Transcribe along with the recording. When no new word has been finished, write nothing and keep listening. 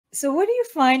So, what do you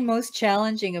find most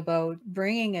challenging about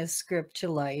bringing a script to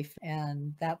life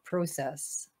and that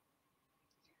process?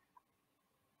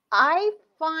 I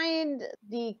find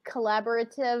the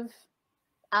collaborative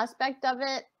aspect of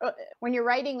it when you're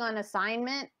writing on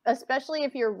assignment, especially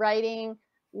if you're writing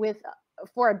with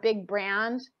for a big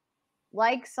brand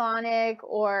like Sonic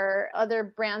or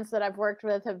other brands that I've worked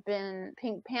with have been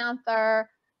Pink Panther,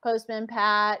 Postman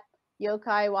Pat,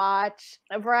 Yokai Watch,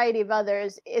 a variety of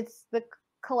others. It's the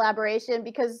collaboration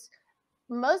because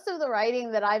most of the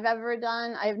writing that I've ever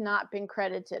done, I've not been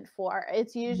credited for.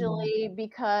 It's Mm. usually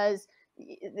because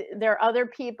there are other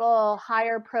people,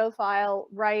 higher profile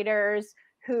writers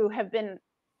who have been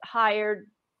hired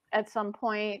at some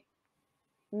point,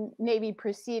 maybe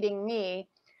preceding me.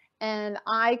 And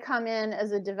I come in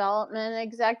as a development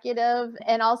executive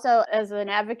and also as an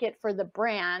advocate for the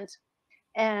brand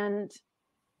and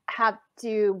have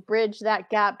to bridge that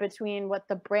gap between what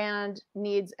the brand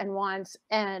needs and wants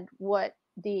and what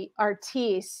the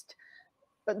artiste,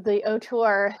 the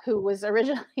auteur who was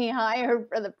originally hired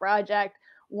for the project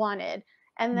wanted.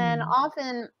 And then Mm.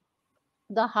 often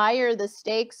the higher the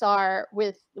stakes are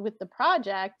with the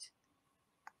project,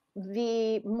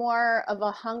 the more of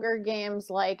a Hunger Games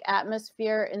like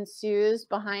atmosphere ensues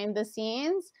behind the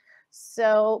scenes.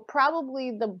 So,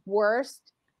 probably the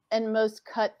worst and most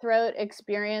cutthroat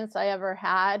experience I ever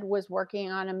had was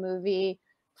working on a movie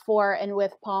for and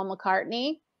with Paul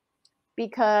McCartney,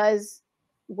 because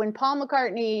when Paul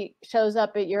McCartney shows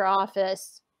up at your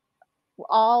office,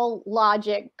 all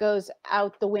logic goes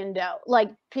out the window.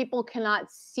 Like, people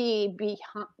cannot see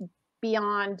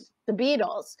beyond the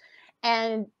Beatles,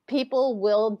 and people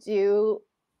will do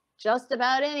just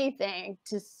about anything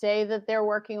to say that they're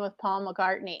working with Paul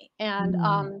McCartney.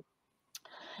 Mm.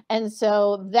 And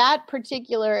so that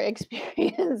particular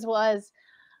experience was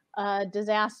a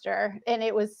disaster, and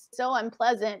it was so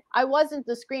unpleasant. I wasn't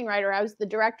the screenwriter, I was the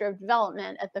director of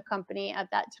development at the company at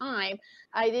that time.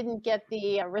 I didn't get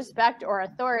the respect or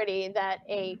authority that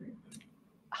a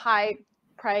high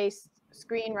priced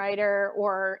screenwriter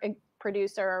or a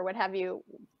producer or what have you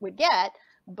would get,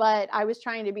 but I was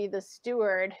trying to be the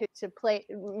steward to play,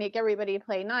 make everybody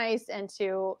play nice and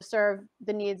to serve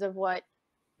the needs of what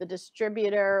the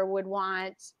distributor would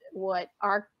want, what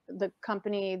the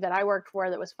company that I worked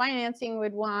for that was financing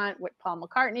would want, what Paul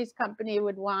McCartney's company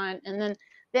would want. And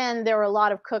then there were a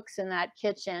lot of cooks in that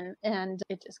kitchen and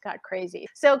it just got crazy.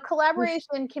 So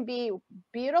collaboration can be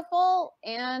beautiful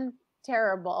and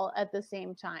terrible at the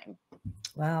same time.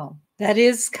 Wow. That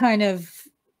is kind of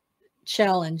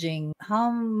challenging.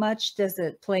 How much does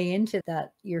it play into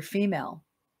that you're female,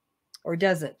 or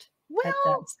does it at that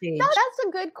Well, stage? that's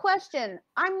a good question.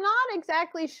 I'm not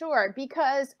exactly sure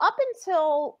because up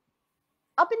until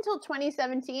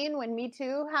 2017 when Me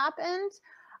Too happened,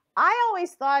 I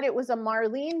always thought it was a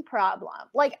Marlene problem.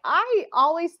 Like, I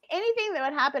always, anything that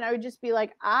would happen, I would just be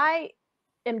like, I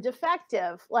am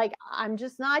defective. Like, I'm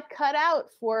just not cut out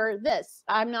for this.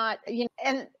 I'm not,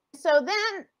 and so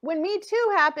then when Me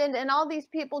Too happened and all these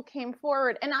people came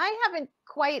forward, and I haven't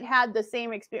quite had the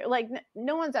same experience, like,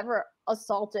 no one's ever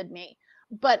assaulted me,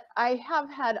 but I have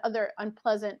had other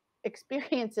unpleasant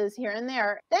experiences here and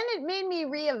there. Then it made me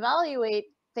reevaluate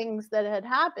things that had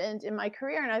happened in my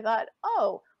career. And I thought,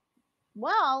 oh,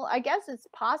 well, I guess it's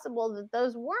possible that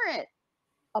those weren't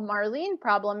a Marlene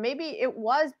problem. Maybe it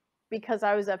was because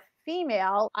I was a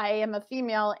female. I am a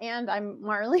female and I'm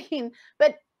Marlene.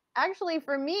 But actually,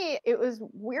 for me, it was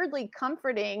weirdly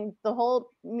comforting, the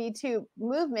whole Me Too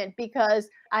movement, because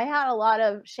I had a lot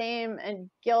of shame and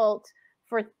guilt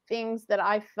for things that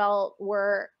I felt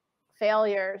were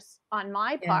failures on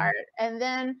my Yeah. part. And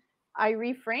then I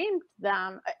reframed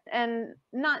them, and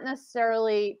not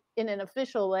necessarily in an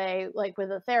official way, like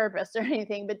with a therapist or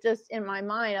anything, but just in my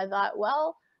mind, I thought,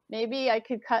 well, maybe I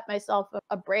could cut myself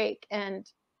a break and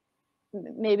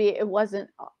maybe it wasn't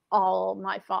all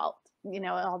my fault,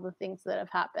 all the things that have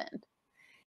happened.